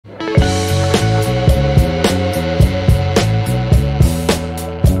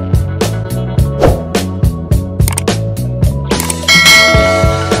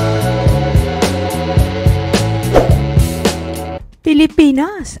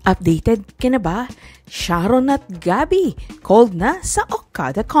Pilipinas, updated ka na ba? Sharon at Gabby, cold na sa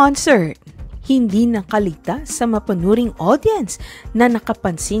Okada concert. Hindi nakaligtas sa mapanuring audience na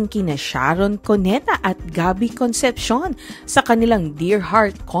nakapansin kina Sharon, Cuneta at Gabby Concepcion sa kanilang Dear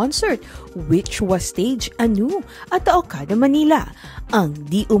Heart concert which was staged anew at the Okada, Manila. Ang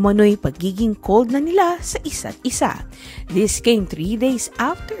di umano'y pagiging cold na nila sa isa't isa. This came 3 days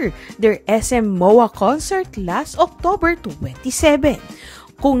after their SM MOA concert last October 27.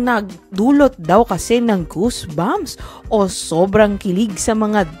 Kung nagdulot daw kasi ng goosebumps o sobrang kilig sa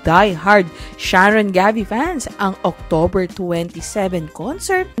mga die-hard Sharon Gabby fans ang October 27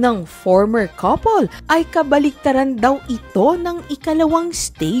 concert ng former couple ay kabaliktaran daw ito ng ikalawang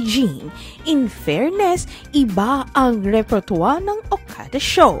staging. In fairness, iba ang repertoire ng Okada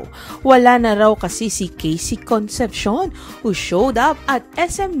show. Wala na raw kasi si Casey Concepcion who showed up at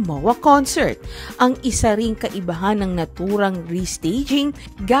SM MOA concert. Ang isa ring kaibahan ng naturang restaging,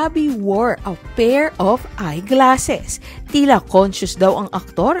 Gabby wore a pair of eyeglasses. Tila conscious daw ang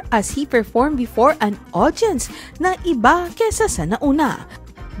aktor as he performed before an audience na iba kesa sa nauna.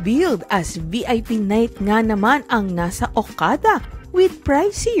 Billed as VIP night nga naman ang nasa Okada with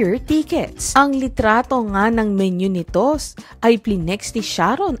pricier tickets. Ang litrato nga ng menu nito ay plinex ni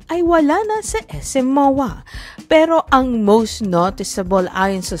Sharon ay wala na sa SM MOA. Pero ang most noticeable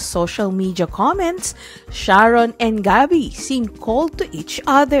ayon sa social media comments, Sharon and Gabby seem cold to each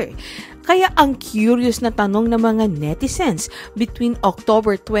other. Kaya ang curious na tanong ng mga netizens, between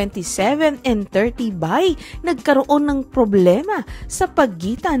October 27 and 30 ba nagkaroon ng problema sa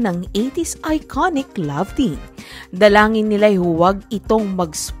pagitan ng 80s iconic love team? Dalangin nila'y huwag itong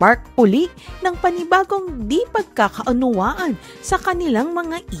mag-spark uli ng panibagong di pagkakaunawaan sa kanilang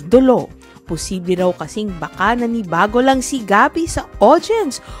mga idolo. Posible raw kasing baka nanibago lang si Gabby sa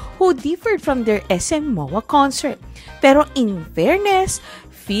audience who differed from their SM MOA concert. Pero in fairness,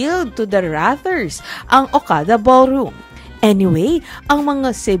 filled to the rafters ang Okada Ballroom. Anyway, ang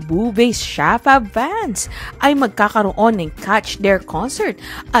mga Cebu-based Shafab fans ay magkakaroon ng Catch Their concert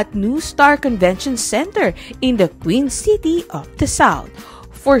at New Star Convention Center in the Queen City of the South.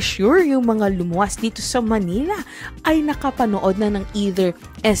 For sure, yung mga lumuwas dito sa Manila ay nakapanood na ng either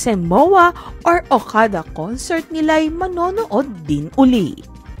SM MOA or Okada concert nila ay manonood din uli.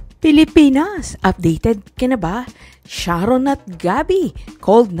 Pilipinas, updated ka na ba? Sharon at Gabby,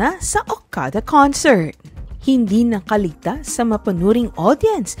 cold na sa Okada concert. Hindi nakaligtas sa mapanuring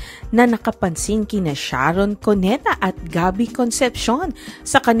audience na nakapansin kina Sharon, Cuneta at Gabby Concepcion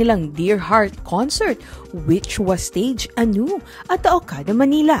sa kanilang Dear Heart concert which was staged anew at the Okada,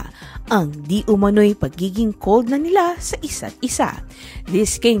 Manila. Ang di umano'y pagiging cold na nila sa isa't isa.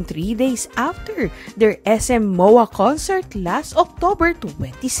 This came 3 days after their SM MOA concert last October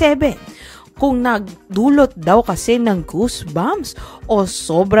 27. Kung nagdulot daw kasi ng goosebumps o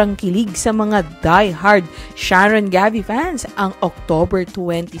sobrang kilig sa mga die-hard Sharon Gabby fans ang October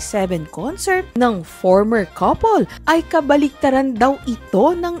 27 concert ng former couple ay kabaliktaran daw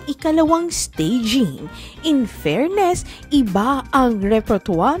ito ng ikalawang staging. In fairness, iba ang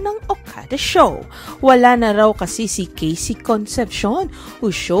repertoire ng Okada show. Wala na raw kasi si Casey Concepcion who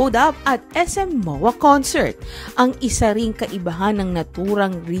showed up at SM MOA concert. Ang isa ring kaibahan ng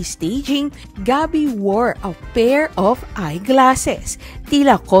naturang restaging, Gabby wore a pair of eyeglasses.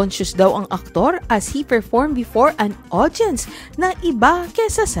 Tila conscious daw ang aktor as he performed before an audience na iba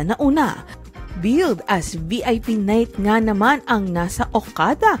kesa sa nauna. Billed as VIP night nga naman ang nasa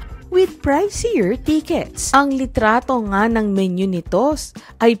Okada with pricier tickets. Ang litrato nga ng menu nito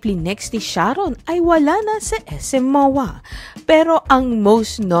ay plinex ni Sharon ay wala na sa SM MOA. Pero ang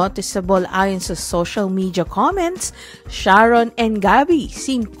most noticeable ayon sa social media comments, Sharon and Gabby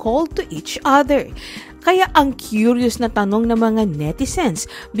seem cold to each other. Kaya ang curious na tanong ng mga netizens,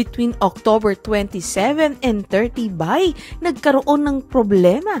 between October 27 and 30 ba nagkaroon ng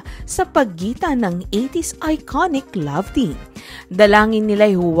problema sa pagitan ng 80s iconic love team? Dalangin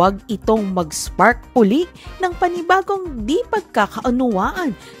nila'y huwag itong mag-spark uli ng panibagong di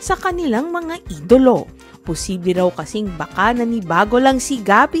pagkakaunawaan sa kanilang mga idolo. Posible raw kasing baka nanibago lang si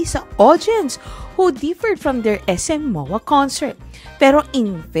Gabby sa audience who differed from their SM MOA concert. Pero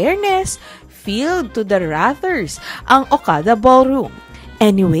in fairness, filled to the rafters ang Okada Ballroom.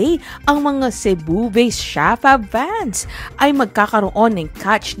 Anyway, ang mga Cebu-based Shafab fans ay magkakaroon ng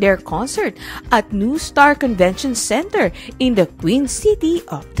Catch Their concert at New Star Convention Center in the Queen City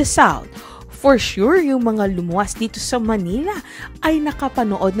of the South. For sure, yung mga lumuwas dito sa Manila ay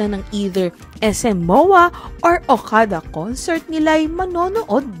nakapanood na ng either SM MOA or Okada concert nila ay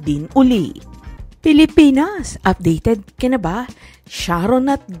manonood din uli. Pilipinas, updated ka na ba? Sharon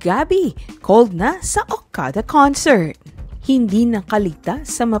at Gabby, cold na sa Okada concert. Hindi nakaligtas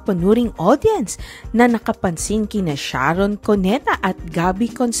sa mapanuring audience na nakapansin kina Sharon, Cuneta at Gabby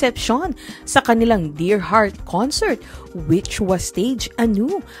Concepcion sa kanilang Dear Heart concert which was staged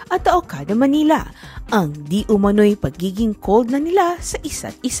anew at the Okada, Manila. Ang di umano'y pagiging cold na nila sa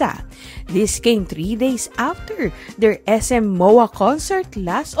isa't isa. This came 3 days after their SM MOA concert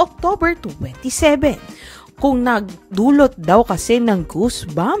last October 27. Kung nagdulot daw kasi ng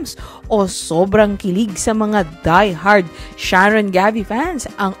goosebumps o sobrang kilig sa mga die-hard Sharon Gabby fans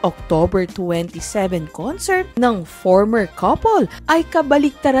ang October 27 concert ng former couple ay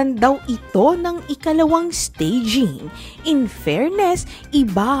kabaliktaran daw ito ng ikalawang staging. In fairness,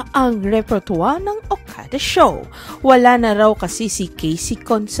 iba ang repertoire ng Okada show. Wala na raw kasi si Casey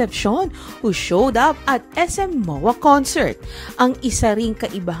Concepcion who showed up at SM MOA concert. Ang isa ring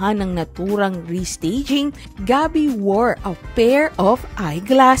kaibahan ng naturang restaging, Gabby wore a pair of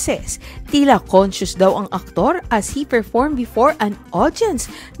eyeglasses. Tila conscious daw ang aktor as he performed before an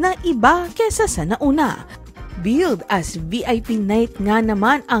audience na iba kesa sa nauna. Billed as VIP night nga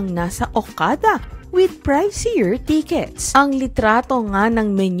naman ang nasa Okada with pricier tickets. Ang litrato nga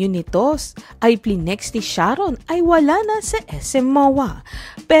ng menu nito ay plinex ni Sharon ay wala na sa SM MOA.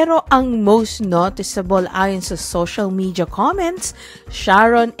 Pero ang most noticeable ayon sa social media comments,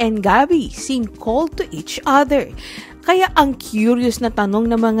 Sharon and Gabby seem cold to each other. Kaya ang curious na tanong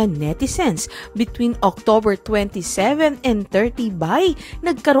ng mga netizens, between October 27 and 30 ba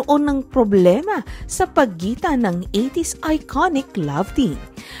nagkaroon ng problema sa pagitan ng 80s iconic love team?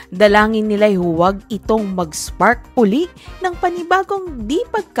 Dalangin nila'y huwag itong mag-spark uli ng panibagong di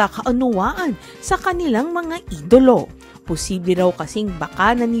pagkakaunawaan sa kanilang mga idolo. Posible raw kasing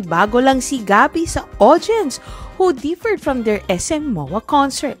baka nanibago lang si Gabby sa audience who differed from their SM MOA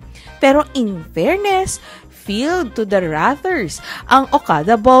concert. Pero in fairness, filled to the rafters ang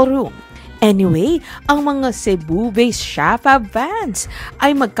Okada Ballroom. Anyway, ang mga Cebu-based Shafab fans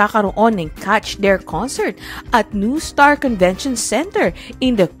ay magkakaroon ng Catch Their concert at New Star Convention Center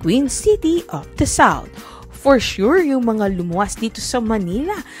in the Queen City of the South. For sure, yung mga lumuwas dito sa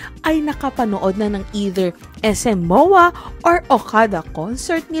Manila ay nakapanood na ng either SM MOA or Okada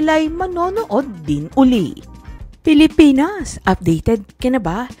concert nila'y manonood din uli. Pilipinas, updated ka na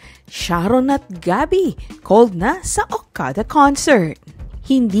ba? Sharon at Gabby, cold na sa Okada concert.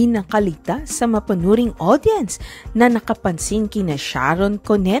 Hindi nakaligtas sa mapanuring audience na nakapansin kina Sharon,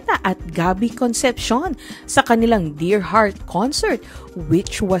 Cuneta at Gabby Concepcion sa kanilang Dear Heart concert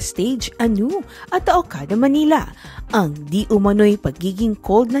which was staged anew at the Okada, Manila. Ang di umano'y pagiging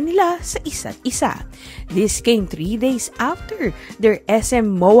cold na nila sa isa't isa. This came 3 days after their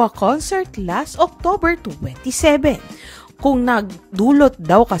SM MOA concert last October 27. Kung nagdulot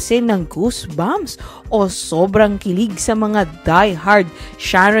daw kasi ng goosebumps o sobrang kilig sa mga die-hard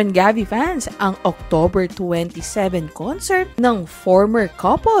Sharon Gabby fans ang October 27 concert ng former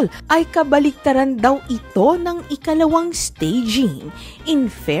couple ay kabaliktaran daw ito ng ikalawang staging.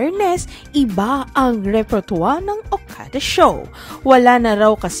 In fairness, iba ang repertoire ng Okada show. Wala na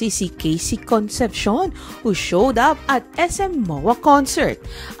raw kasi si Casey Concepcion who showed up at SM MOA concert.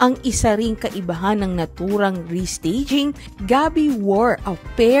 Ang isa ring kaibahan ng naturang restaging, Gabby wore a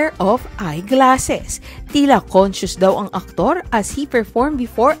pair of eyeglasses. Tila conscious daw ang aktor as he performed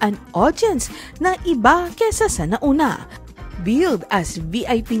before an audience na iba kesa sa nauna. Billed as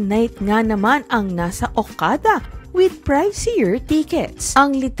VIP night nga naman ang nasa Okada with pricier tickets.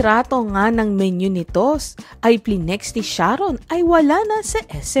 Ang litrato nga ng menu nito ay plinex ni Sharon ay wala na sa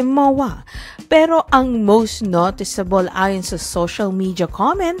SM MOA. Pero ang most noticeable ayon sa social media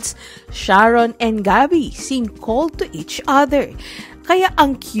comments, Sharon and Gabby seem cold to each other. Kaya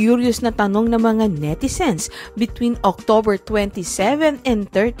ang curious na tanong ng mga netizens, between October 27 and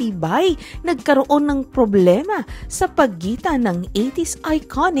 30 ba nagkaroon ng problema sa pagitan ng 80s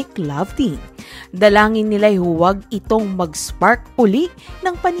iconic love team? Dalangin nila'y huwag itong mag-spark uli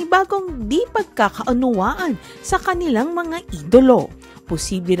ng panibagong di pagkakaunawaan sa kanilang mga idolo.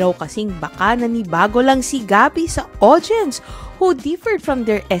 Posible raw kasing baka nanibago lang si Gabby sa audience who differed from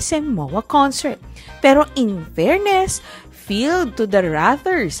their SM MOA concert. Pero in fairness, filled to the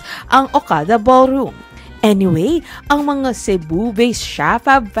rafters ang Okada Ballroom. Anyway, ang mga Cebu-based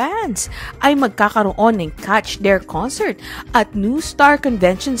Shafab fans ay magkakaroon ng Catch Their concert at New Star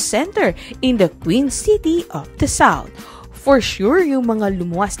Convention Center in the Queen City of the South. For sure, yung mga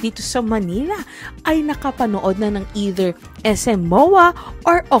lumuwas dito sa Manila ay nakapanood na ng either SM MOA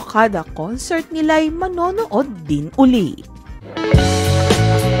or Okada concert nila'y manonood din uli.